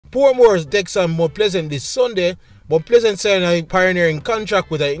Portmore takes on Mount Pleasant this Sunday. Mount Pleasant signed a pioneering contract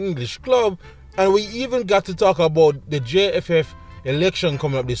with an English club, and we even got to talk about the JFF election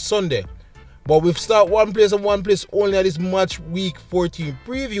coming up this Sunday. But we've started one place and one place only at this match week 14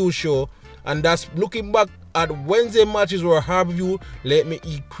 preview show, and that's looking back at Wednesday matches where Harborview let me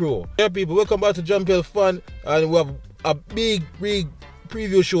eat crow. Yeah, people, welcome back to Jumpel Fun, and we have a big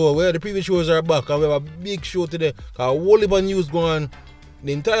preview show where the preview shows are back, and we have a big show today. A whole heap of news going on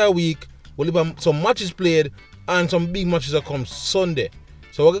the entire week, whole heap of some matches played, and some big matches that come Sunday.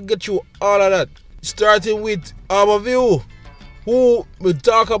 So we're gonna get you all of that. Starting with Harborview, who we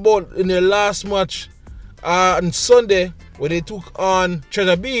talk about in their last match on Sunday, where they took on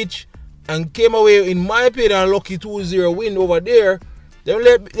Treasure Beach and came away, in my opinion, a lucky 2-0 win over there. They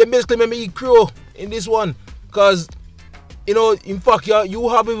basically made me eat crow in this one, because, you know, in fact, you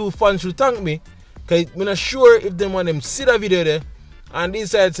Harborview fans should thank me, because I'm not sure if them want them see that video there and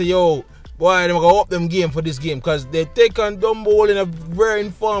decide to say, yo, boy, they're going to up them game for this game, because they take on Dumbo a very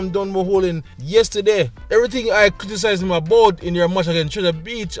informed Dumbo yesterday. Everything I criticized them about in their match against Treasure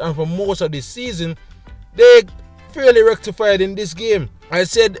Beach and for most of this season, they fairly rectified in this game. I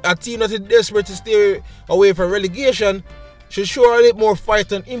said a team that is desperate to stay away from relegation should show a little more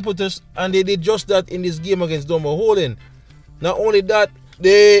fight and impetus, and they did just that in this game against Dumbo. Not only that,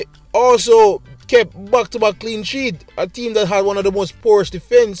 they also kept back-to-back clean sheet. A team that had one of the most porous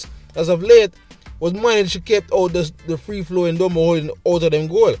defense as of late was managed to keep out the free flow in Dumbo out of them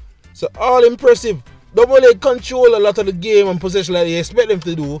goal. So all impressive. Dumbo control a lot of the game and possession like they expect them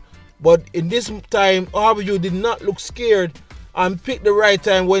to do, but in this time, Harborview did not look scared and pick the right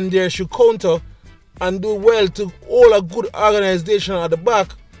time when they should counter and do well to hold a good organization at the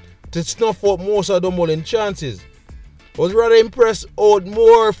back to snuff out most of Dumbo chances. I was rather impressed with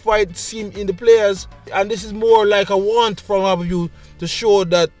more fight seen in the players, and this is more like a want from Harborview to show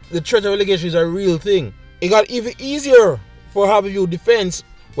that the threat of relegation is a real thing. It got even easier for Harborview defense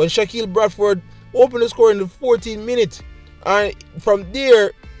when Shaquille Bradford opened the score in the 14th minute, and from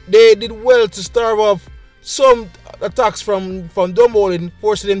there they did well to starve off some attacks from Dumbo,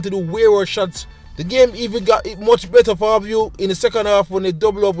 forcing them to do wayward shots. The game even got much better for Harborview in the second half when they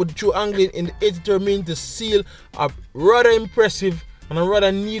doubled up with true angling in the 83rd minute to seal a rather impressive and a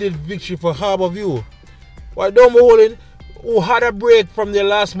rather needed victory for Harborview. While Dumbo, who had a break from their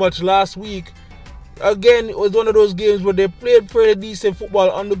last match last week, again, it was one of those games where they played pretty decent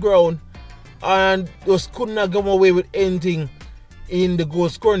football on the ground and just could not come away with anything in the goal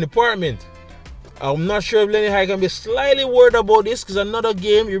scoring department. I'm not sure if Lenny High can be slightly worried about this, because another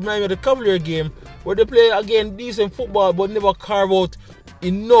game, you remind me of the Cavalier game, where they play again decent football but never carve out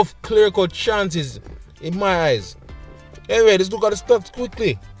enough clear-cut chances in my eyes. Anyway, let's look at the stats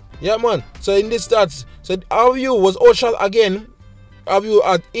quickly. Yeah, man. So in this stats, so Harborview was outshot again. Harborview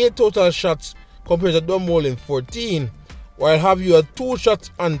had 8 total shots compared to Dumbo 14, while Harborview had 2 shots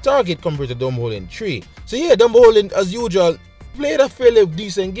on target compared to Dumbo 3. So yeah, Dumbo, as usual, played a fairly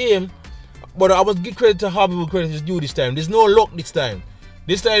decent game. But I must give credit to Harborview, credit is due this time. There's no luck this time.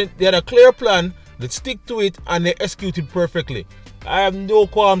 This time they had a clear plan, they stick to it, and they executed perfectly. I have no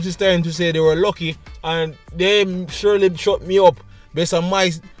qualms this time to say they were lucky, and they surely shut me up based on my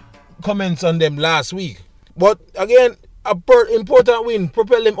comments on them last week. But again, an important win,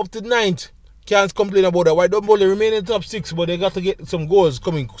 propel them up to 9th. Can't complain about that. Why Dumbo remain in the top 6, but they got to get some goals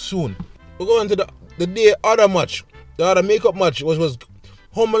coming soon. We're going to the day other match. The other makeup match was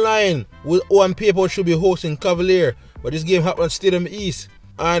Humber Lion, who on paper should be hosting Cavalier, but this game happened at Stadium East.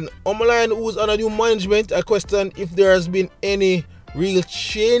 And Humber Lion, who's under new management, I question if there has been any real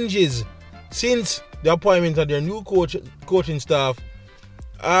changes since the appointment of their new coaching staff.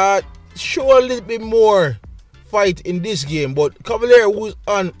 Show a little bit more fight in this game, but Cavalier, who's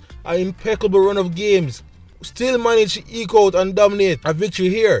on an impeccable run of games, still managed to eke out and dominate a victory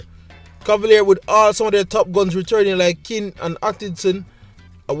here. Cavalier, with some of their top guns returning like King and Atkinson,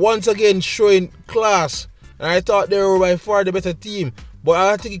 once again showing class, and I thought they were by far the better team, but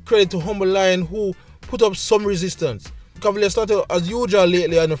I have to give credit to Humber Lion, who put up some resistance. Cavalier started as usual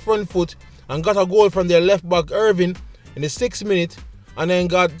lately on the front foot and got a goal from their left back Irvin in the 6th minute, and then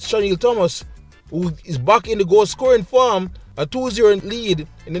got Shanil Thomas, who is back in the goal scoring form, a 2-0 lead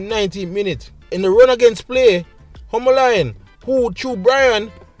in the 19th minute. In the run against play, Humber Lion, who through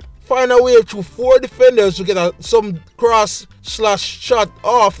Brian find a way through 4 defenders to get some cross/shot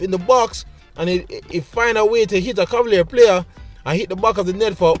off in the box, and he find a way to hit a Cavalier player and hit the back of the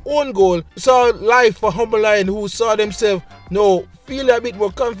net for an own goal. Saw life for Humber Lion, who saw themselves feel a bit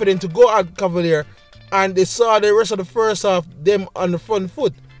more confident to go at Cavalier, and they saw the rest of the first half them on the front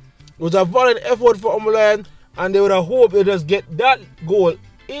foot. It was a valiant effort for Humber Lion, and they would have hoped they just get that goal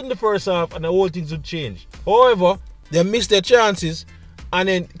in the first half and the whole thing would change. However, they missed their chances, and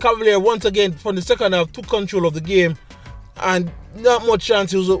then Cavalier once again from the second half took control of the game, and not much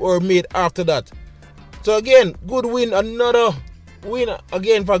chances were made after that. So again, good win, another win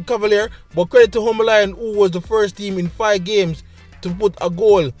again for Cavalier, but credit to Home Lion, who was the first team in 5 games to put a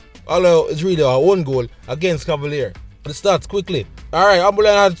goal, although it's really our own goal, against Cavalier. The stats quickly. Alright, Home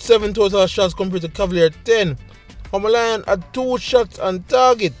Lion had 7 total shots compared to Cavalier 10. Home Lion had 2 shots on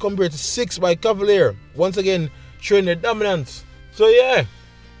target compared to 6 by Cavalier. Once again, showing their dominance. So yeah,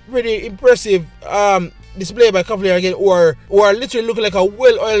 pretty impressive display by Cavalier again, who are literally looking like a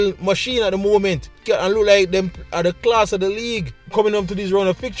well-oiled machine at the moment, and look like them are the class of the league coming up to these round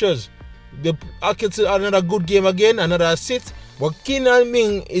of fixtures. The Ricketts another good game again, another assist. But Kin and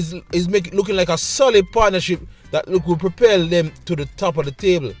Ming is looking like a solid partnership that will propel them to the top of the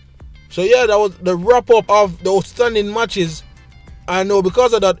table. So yeah, that was the wrap-up of the outstanding matches. I know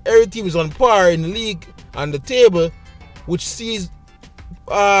because of that, every team is on par in the league and the table, which sees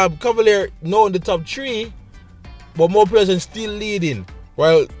Cavalier now in the top 3, but Mount Pleasant still leading,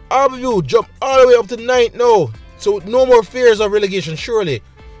 while Harborview jump all the way up to 9th now. So no more fears of relegation, surely.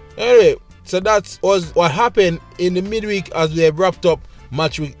 Anyway, so that was what happened in the midweek as we have wrapped up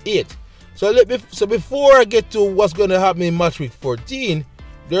match week 8. So before I get to what's going to happen in match week 14,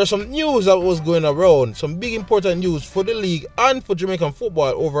 there are some news that was going around, some big important news for the league and for Jamaican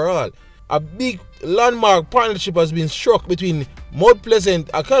football overall. A big landmark partnership has been struck between Mount Pleasant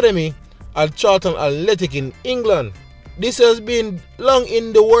Academy and Charlton Athletic in England. This has been long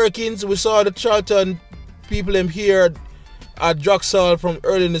in the workings. We saw the Charlton people here at Draxall from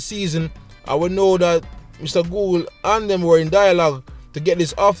early in the season. I would know that Mr. Gould and them were in dialogue to get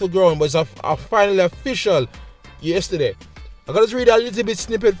this off the ground, but it's finally official yesterday. I got to read a little bit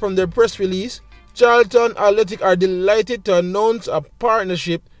snippet from their press release. Charlton Athletic are delighted to announce a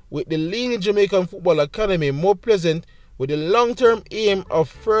partnership with the leading Jamaican football academy, Mount Pleasant, with the long-term aim of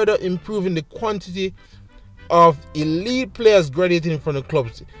further improving the quantity of elite players graduating from the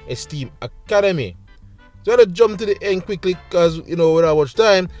club's esteemed academy. So I'm going to jump to the end quickly because, you know, without much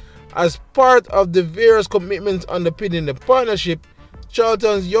time. As part of the various commitments underpinning the partnership,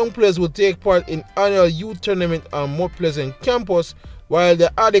 Charlton's young players will take part in annual youth tournament on Mount Pleasant campus, while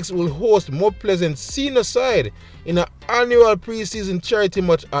the Addicts will host Mount Pleasant senior side in an annual pre-season charity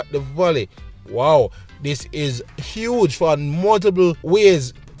match at the Valley. Wow, this is huge for multiple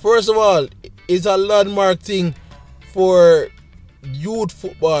ways. First of all, it's a landmark thing for youth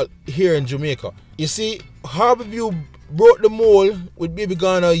football here in Jamaica. You see, Harborview broke the mold with Baby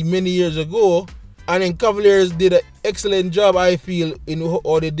Ghana many years ago, and then Cavaliers did an excellent job, I feel, in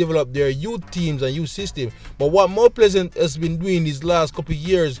how they developed their youth teams and youth system. But what Mount Pleasant has been doing these last couple of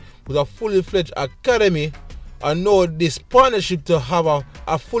years with a fully fledged academy, and now this partnership to have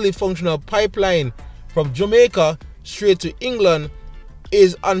a fully functional pipeline from Jamaica straight to England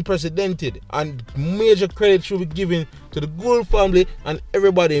is unprecedented, and major credit should be given to the Gould family and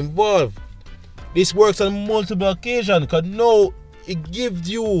everybody involved. This works on multiple occasions because now it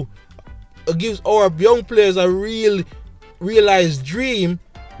gives our young players a realized dream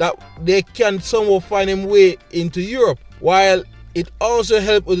that they can somehow find their way into Europe, while it also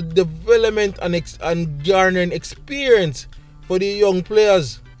helps with the development and garnering experience for the young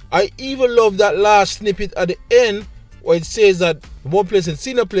players. I even love that last snippet at the end where it says that Mount Pleasant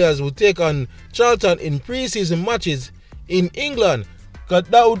senior players will take on Charlton in pre-season matches in England, because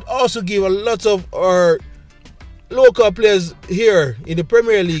that would also give a lot of our local players here in the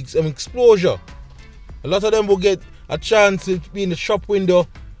Premier League some exposure. A lot of them will get a chance to be in the shop window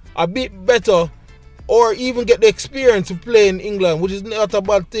a bit better, or even get the experience to play in England, which is not a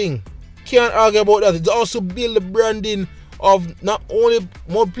bad thing. Can't argue about that. It also build the branding of not only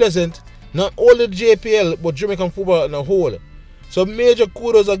Mount Pleasant, not only JPL, but Jamaican football as a whole. So major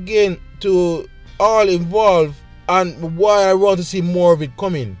kudos again to all involved, and why I want to see more of it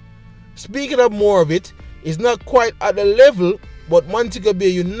coming. Speaking of more of it, it's not quite at the level, but Montego Bay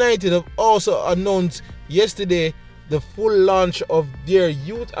United have also announced yesterday the full launch of their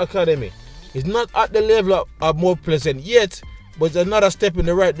youth academy. It's not at the level of Mount Pleasant yet, but it's another step in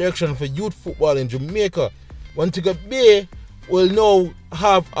the right direction for youth football in Jamaica. Montego Bay will now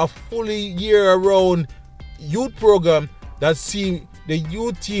have a fully year-round youth program that sees the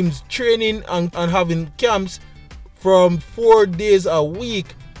youth teams training and having camps from 4 days a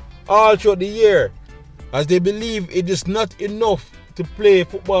week all throughout the year, as they believe it is not enough to play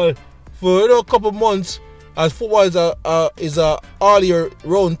football for a couple months, as football is a all year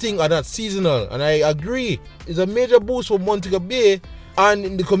round thing and not seasonal. And I agree, it's a major boost for Montego Bay and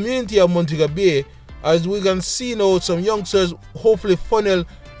in the community of Montego Bay, as we can see now some youngsters hopefully funnel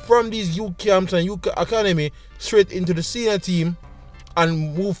from these youth camps and youth academy straight into the senior team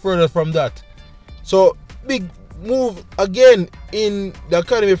and move further from that. So big move again in the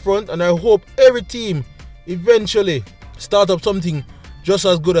academy front, and I hope every team eventually start up something just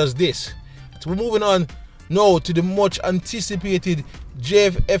as good as this. So we're moving on now to the much anticipated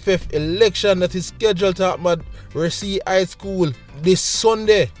JFF election that is scheduled to happen at Resi High School this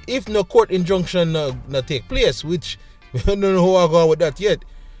Sunday, if no court injunction not take place, which we don't know how I'm going with that yet.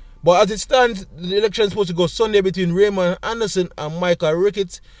 But as it stands, the election is supposed to go Sunday between Raymond Anderson and Michael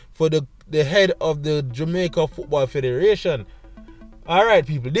Ricketts for the head of the Jamaica Football Federation. Alright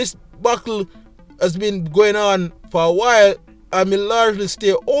people, this battle has been going on for a while. I may largely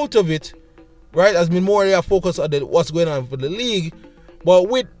stay out of it, right? Has been more focused on what's going on for the league. But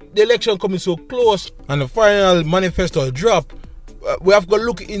with the election coming so close and the final manifesto drop, we have to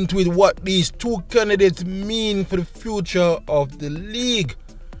look into it, what these two candidates mean for the future of the league.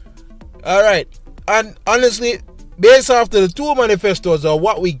 Alright, and honestly, based after the two manifestos or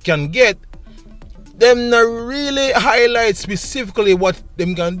what we can get, them not really highlight specifically what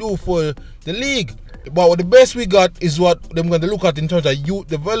them can do for the league. But the best we got is what them going to look at in terms of youth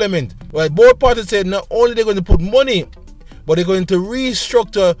development. Right, both parties said not only they're going to put money, but they're going to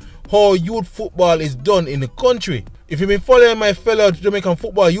restructure how youth football is done in the country. If you've been following my fellow Jamaican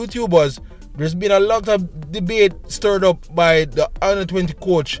football YouTubers, there's been a lot of debate stirred up by the under 20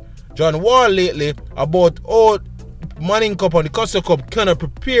 coach John Wall lately about how Manning Cup and the Costa Cup cannot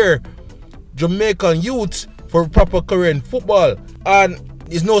prepare Jamaican youths for proper career in football. And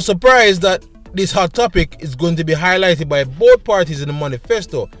it's no surprise that this hot topic is going to be highlighted by both parties in the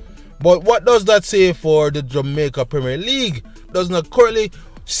manifesto. But what does that say for the Jamaica Premier League? Does not currently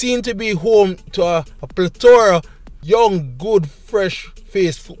seem to be home to a plethora of young, good,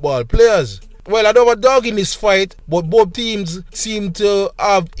 fresh-faced football players. Well, I don't have a dog in this fight, but both teams seem to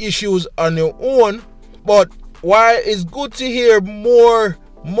have issues on their own. But while it's good to hear more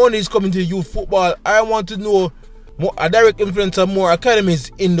money is coming to youth football, I want to know a direct influence on more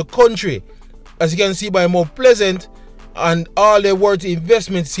academies in the country. As you can see by More Pleasant, and all their worthy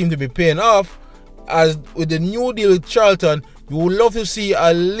investments seem to be paying off. As with the new deal with Charlton, you would love to see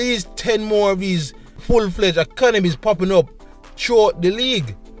at least 10 more of these full-fledged academies popping up throughout the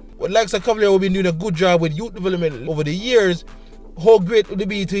league. But like Cavalier have been doing a good job with youth development over the years, how great would it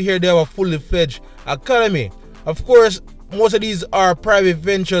be to hear they have a fully fledged academy? Of course, most of these are private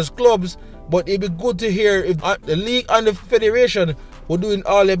ventures clubs, but it'd be good to hear if the league and the federation were doing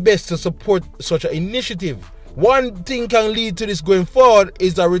all their best to support such an initiative. One thing can lead to this going forward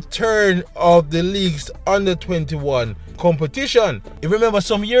is the return of the league's under 21 competition. If you remember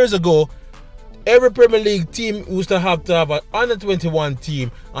some years ago, every Premier League team used to have an under 21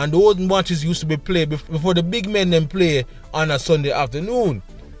 team, and those matches used to be played before the big men then play on a Sunday afternoon.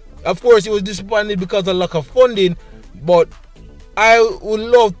 Of course, it was disappointing because of lack of funding, but I would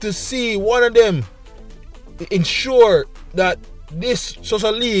love to see one of them ensure that this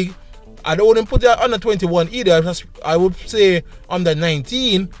social league, I don't want to put that under 21 either, I would say under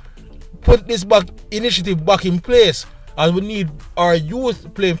 19, put this initiative back in place, as we need our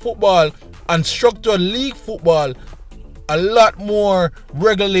youth playing football and structured league football a lot more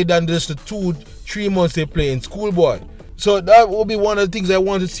regularly than just the 2-3 months they play in schoolboy. So that will be one of the things I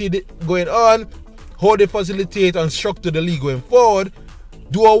want to see going on, how they facilitate and structure the league going forward.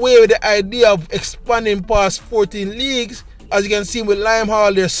 Do away with the idea of expanding past 14 leagues. As you can see with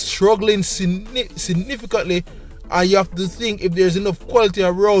Limehall, they're struggling significantly, and you have to think if there's enough quality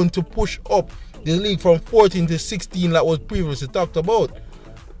around to push up the league from 14 to 16 like was previously talked about.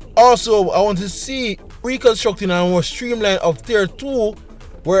 Also, I want to see reconstructing a more streamlined of Tier 2,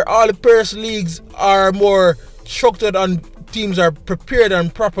 where all the Paris leagues are more structured and teams are prepared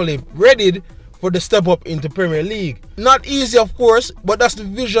and properly readied for the step up into Premier League. Not easy, of course, but that's the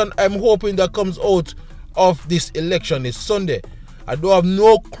vision I'm hoping that comes out of this election this Sunday. I don't have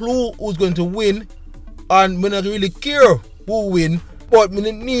no clue who's going to win, and we don't really care who win, but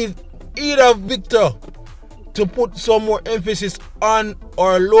we need either victor to put some more emphasis on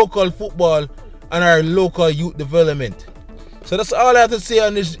our local football and our local youth development. So that's all I have to say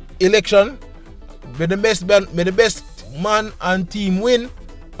on this election. May the best man and team win.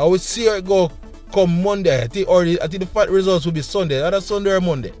 I will see how it go come Monday. I think the final results will be Sunday, either Sunday or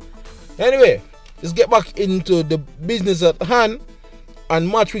Monday. Anyway, let's get back into the business at hand. And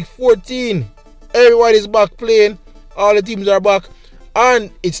match week 14, everyone is back playing. All the teams are back.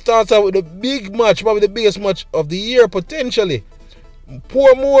 And it starts out with a big match, probably the biggest match of the year potentially.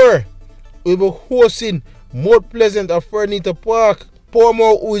 Portmore will be hosting Mount Pleasant at Fernita Park.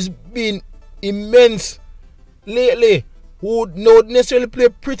 Portmore, who has been immense lately, who don't necessarily play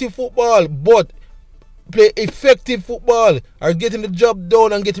pretty football, but play effective football, are getting the job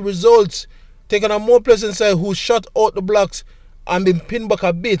done and getting results. Taking a more Pleasant side who shut out the blocks and been pinned back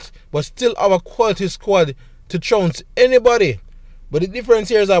a bit, but still have a quality squad to trounce anybody. But the difference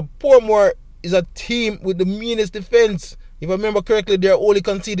here is that Portmore is a team with the meanest defense. If I remember correctly, they are only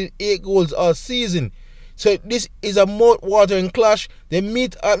conceded 8 goals all season. So this is a mouth-watering clash. They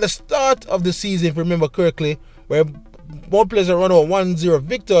meet at the start of the season, if I remember correctly, where Mount Pleasant run out 1-0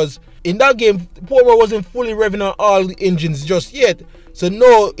 victors. In that game, Portmore wasn't fully revving on all the engines just yet. So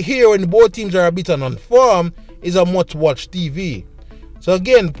now, here when both teams are a bit on form, is a must-watch TV. So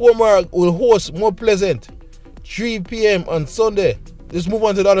again, Portmore will host Mount Pleasant 3 p.m. on Sunday. Let's move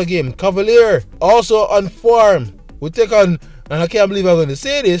on to the other game. Cavalier, also on form, will take on, and I can't believe I'm going to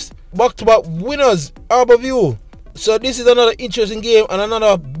say this, back-to-back winners, Harborview. So this is another interesting game and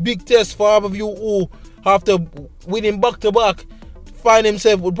another big test for Harborview, who, after winning back-to-back, find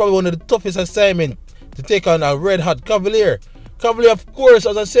himself with probably one of the toughest assignments to take on a red-hot Cavalier. Cavalier, of course,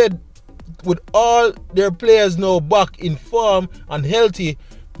 as I said, with all their players now back in form and healthy,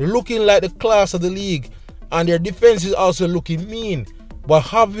 looking like the class of the league, and their defense is also looking mean. But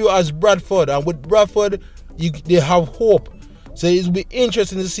Harborview as Bradford, and with Bradford, they have hope. So it'll be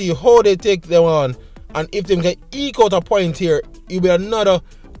interesting to see how they take them on, and if they can eke out a point here, it'll be another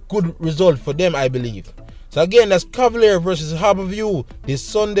good result for them, I believe. So again, that's Cavalier versus Harborview this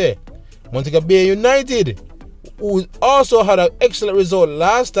Sunday. Montego Bay United, who also had an excellent result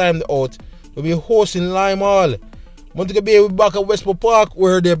last time out, will be hosting Lime Hall. Montego Bay will be back at Westport Park,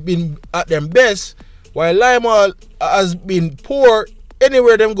 where they've been at their best, while Lime Hall has been poor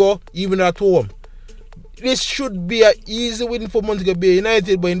anywhere them go, even at home. This should be an easy win for Montego Bay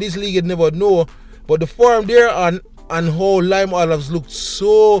United, but in this league you never know. But the form there and how Lime Hall has looked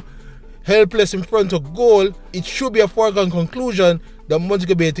so helpless in front of goal, it should be a foregone conclusion that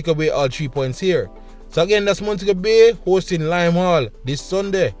Montego Bay take away all 3 points here. So again, that's Montego Bay hosting Lime Hall this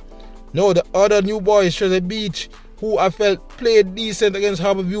Sunday. Now the other new boys, Treasure Beach, who I felt played decent against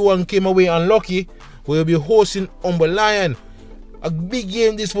Harborview and came away unlucky, will be hosting Umber Lion. A big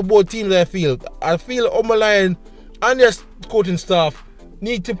game this for both teams, I feel. I feel Umber Lion and their coaching staff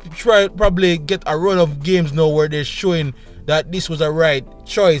need to try probably get a run of games now where they're showing that this was a right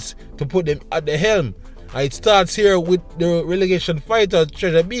choice to put them at the helm. And it starts here with the relegation fighter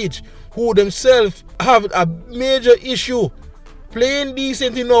Treasure Beach, who themselves have a major issue playing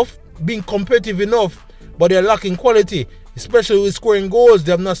decent enough, being competitive enough, but they're lacking quality, especially with scoring goals.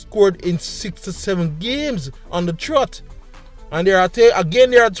 They have not scored in 6 to 7 games on the trot, and they're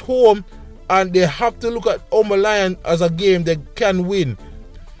at home, and they have to look at Umber Lion as a game they can win.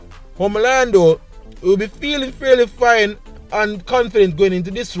 Umber Lion though will be feeling fairly fine and confident going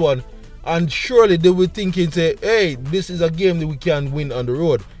into this one, and surely they will thinking, say, hey, this is a game that we can win on the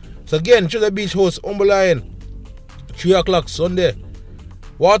road. So again, Treasure Beach hosts Umber Lion 3 o'clock Sunday.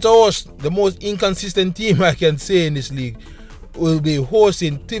 Waterhouse, the most inconsistent team I can say in this league, will be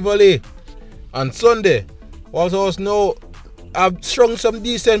hosting Tivoli on Sunday. Waterhouse now have strung some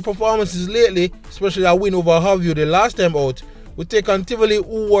decent performances lately, especially a win over Harborview the last time out. We take on Tivoli,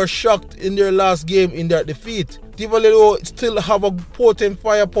 who were shocked in their last game in their defeat. Tivoli though still have a potent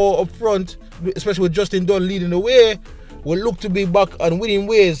firepower up front, especially with Justin Dunn leading the way, will look to be back on winning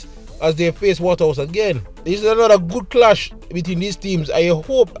ways as they face Waterhouse again. This is another good clash between these teams. I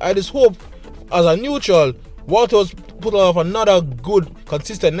just hope as a neutral, Waterhouse put off another good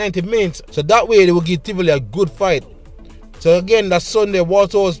consistent 90 minutes, so that way they will give Tivoli a good fight. So again, that's Sunday,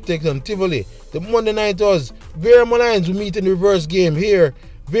 Waterhouse takes on Tivoli. The Monday night was Vere Moulins will meet in the reverse game here.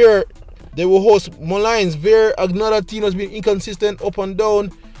 Vere, they will host Moulins. Vere, another team has been inconsistent up and down.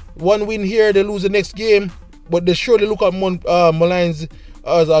 One win here, they lose the next game, but they surely look at Moulins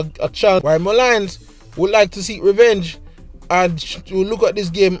as a chance. While Moulins would like to seek revenge and to look at this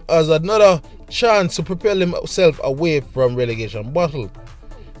game as another chance to propel himself away from relegation battle.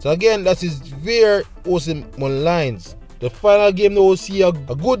 So again, that is Vere hosting Moulins. The final game, they will see a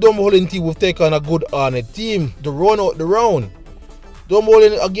good Dumbolin team will take on a good Arnett team to run out the round.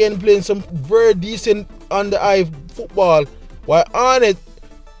 Dumbolin again playing some very decent on-the-eye football, while Arnett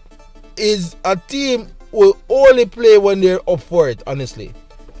is a team who will only play when they're up for it, honestly.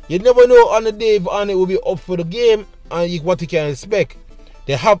 You never know on the day if Arnett will be up for the game and what you can expect.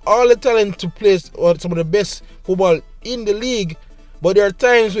 They have all the talent to play some of the best football in the league, but there are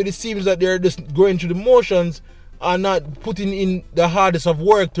times where it seems that they're just going through the motions and not putting in the hardest of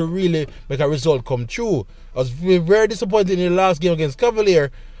work to really make a result come true. I was very disappointed in the last game against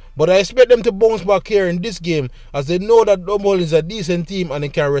Cavalier, but I expect them to bounce back here in this game, as they know that Dumbolin is a decent team and they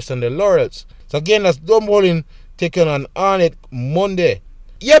can rest on their laurels. So again, that's Dumbolin taking on Arnett Monday.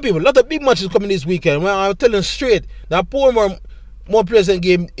 Yeah, people, a lot of big matches coming this weekend. Well, I'm telling you straight, that Portmore more Pleasant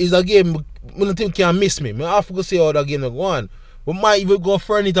game is a game I don't think can miss me. I have to go see how that game is going. We might even go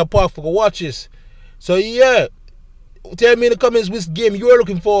for it park for watch this. So yeah, tell me in the comments which game you're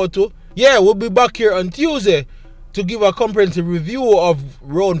looking forward to. Yeah, we'll be back here on Tuesday to give a comprehensive review of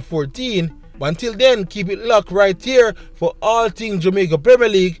round 14. But until then, keep it locked right here for all things Jamaica Premier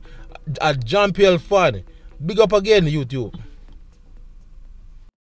League at John PL Fan. Big up again, YouTube.